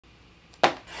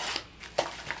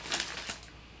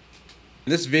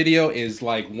This video is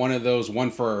like one of those one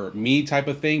for me type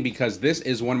of thing because this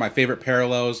is one of my favorite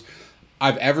parallels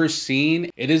I've ever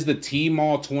seen. It is the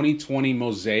Tmall 2020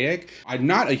 Mosaic. I'm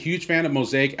not a huge fan of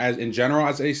Mosaic as in general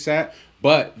as a set,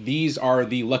 but these are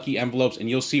the lucky envelopes and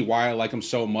you'll see why I like them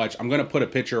so much. I'm gonna put a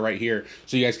picture right here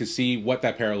so you guys can see what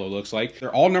that parallel looks like.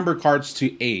 They're all numbered cards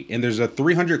to 8 and there's a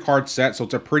 300 card set, so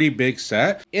it's a pretty big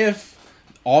set. If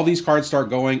all these cards start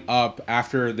going up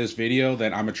after this video,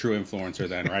 then I'm a true influencer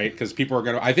then, right? Because people are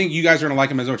gonna, I think you guys are gonna like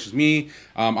them as much as me.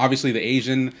 Obviously the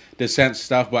Asian descent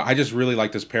stuff, but I just really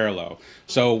like this parallel.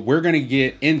 So we're gonna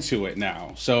get into it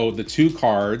now. So the 2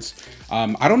 cards,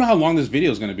 I don't know how long this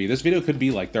video is gonna be. This video could be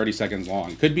like 30 seconds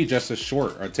long. Could be just a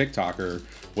short or a TikTok or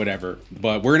whatever,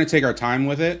 but we're gonna take our time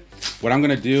with it. What I'm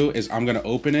gonna do is I'm gonna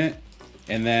open it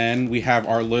and then we have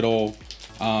our little,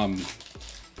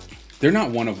 they're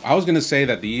not one of, I was gonna say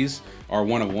that these are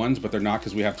one of ones, but they're not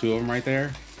because we have 2 of them right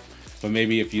there. But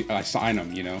maybe if I sign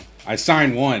them, you know. I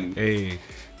sign one. Hey.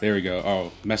 There we go.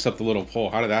 Oh, messed up the little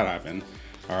pull. How did that happen?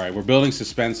 All right, we're building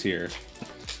suspense here.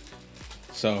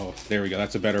 So there we go,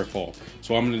 that's a better pull.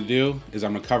 So what I'm gonna do is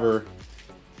I'm gonna cover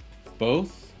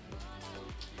both,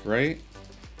 right?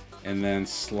 And then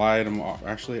slide them off.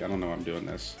 Actually, I don't know why I'm doing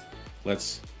this.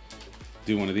 Let's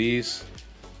do one of these.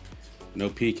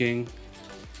 No peeking.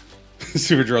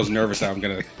 Super Drill's nervous. I'm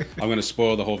gonna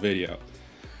spoil the whole video.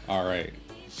 All right,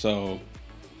 so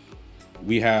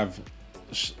we have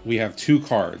 2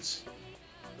 cards.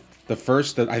 The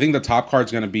first, I think the top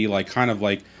card's gonna be like kind of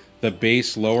like the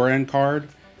base lower end card,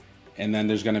 and then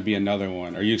there's gonna be another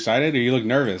one. Are you excited or you look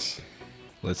nervous?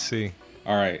 Let's see.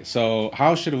 All right, so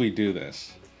how should we do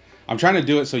this? I'm trying to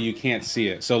do it so you can't see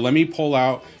it. So let me pull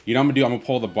out, you know what I'm gonna do? I'm gonna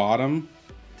pull the bottom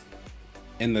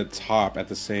and the top at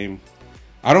the same.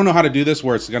 I don't know how to do this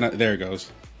where it's gonna, there it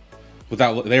goes.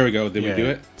 Without, there we go, did we do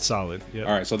it? Solid, yeah.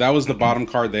 All right, so that was the bottom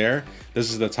card there. This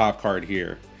is the top card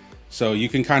here. So you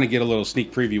can kind of get a little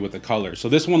sneak preview with the color. So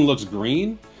this one looks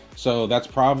green. So that's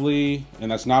probably,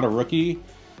 and that's not a rookie.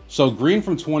 So green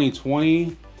from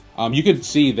 2020, you could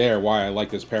see there why I like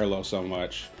this parallel so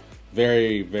much.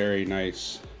 Very, very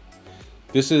nice.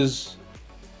 This is,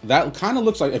 that kind of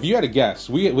looks like, if you had a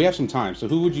guess, we have some time. So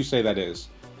who would you say that is?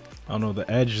 I don't know. The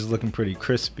edge is looking pretty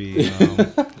crispy.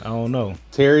 I don't know.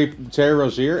 Terry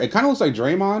Rozier. It kind of looks like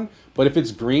Draymond, but if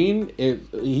it's green,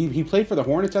 he played for the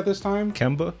Hornets at this time.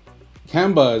 Kemba.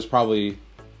 Kemba is probably,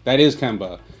 that is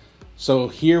Kemba. So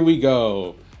here we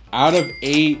go. Out of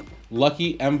 8,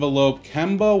 lucky envelope,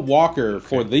 Kemba Walker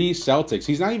for the Celtics.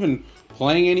 He's not even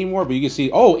playing anymore, but you can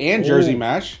see. Oh, and jersey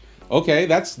match. Okay,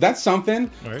 that's something.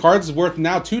 Right. Cards worth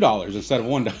now $2 instead of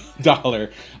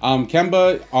 $1.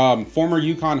 Kemba, former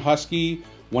UConn Husky,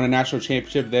 won a national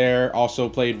championship there. Also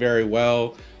played very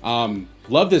well.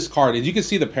 Love this card. As you can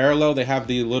see the parallel, they have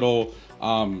the little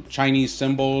Chinese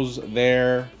symbols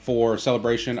there for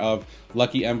celebration of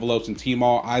lucky envelopes and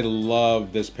Tmall. I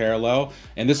love this parallel,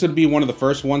 and this would be one of the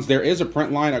first ones. There is a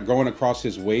print line going across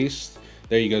his waist.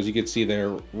 There you go. As you can see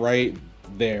there, right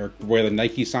there where the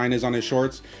Nike sign is on his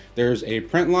shorts, there's a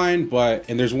print line,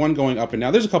 and there's one going up and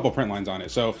down. There's a couple print lines on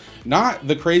it, so not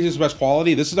the craziest best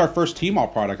quality. This is our first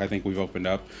Tmall product I think we've opened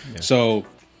up. Yeah. So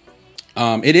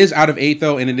it is out of 8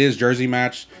 though, and it is jersey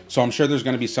match, so I'm sure there's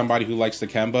going to be somebody who likes the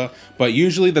Kemba, but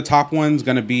usually the top one's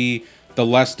going to be the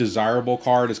less desirable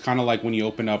card. It's kind of like when you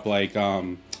open up like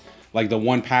the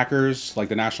one Packers, like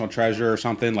the National Treasure or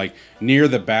something, like near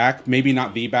the back, maybe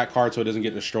not the back card so it doesn't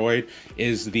get destroyed,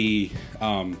 is the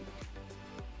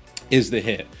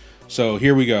hit. So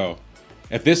here we go.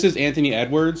 If this is Anthony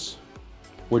Edwards,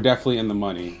 we're definitely in the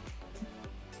money.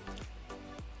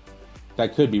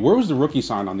 That could be. Where was the rookie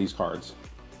sign on these cards?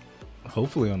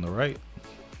 Hopefully on the right.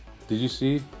 Did you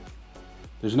see?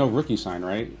 There's no rookie sign,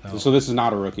 right? No. So this is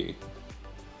not a rookie,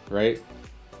 right?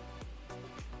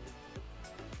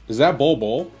 Is that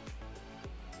Bol?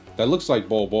 That looks like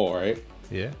Bol, right?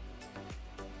 Yeah.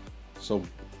 So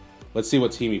let's see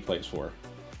what team he plays for.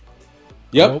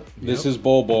 Yep, this is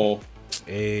Bol.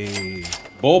 Hey.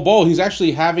 Bol, he's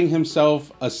actually having himself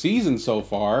a season so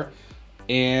far.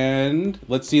 And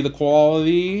let's see the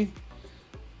quality.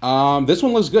 This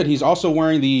one looks good. He's also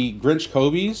wearing the Grinch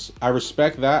Kobe's. I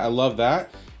respect that. I love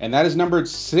that. And that is numbered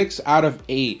 6 out of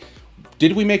 8.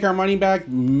 Did we make our money back?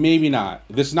 Maybe not.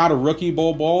 This is not a rookie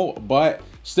Bol, but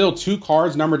still 2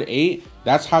 cards numbered 8.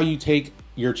 That's how you take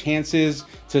your chances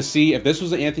to see if this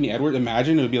was an Anthony Edwards.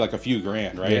 Imagine it would be like a few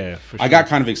grand, right? Yeah, for sure. I got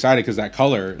kind of excited because that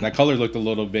color looked a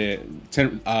little bit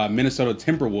Minnesota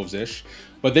Timberwolves-ish.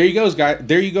 But there you go, guys.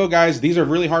 There you go, guys. These are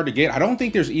really hard to get. I don't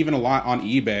think there's even a lot on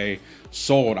eBay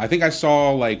sold. I think I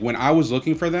saw, like, when I was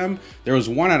looking for them, there was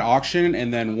one at auction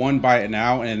and then one buy it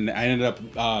now, and I ended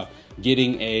up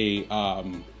getting a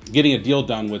deal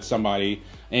done with somebody,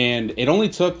 and it only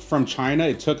took from China.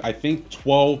 It took, I think,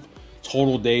 12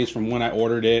 total days from when I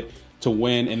ordered it to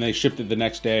when, and they shipped it the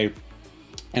next day.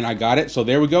 And I got it. So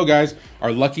there we go, guys, our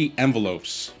lucky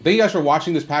envelopes. Thank you guys for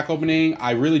watching this pack opening.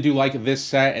 I really do like this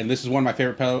set, and this is one of my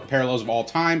favorite parallels of all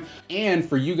time. And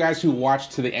for you guys who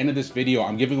watched to the end of this video,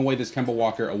 I'm giving away this Kemba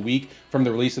Walker a week from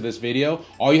the release of this video.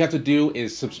 All you have to do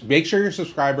is make sure you're a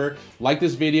subscriber, like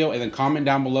this video, and then comment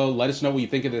down below. Let us know what you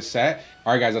think of this set.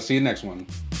 All right, guys, I'll see you in the next one.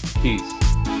 Peace.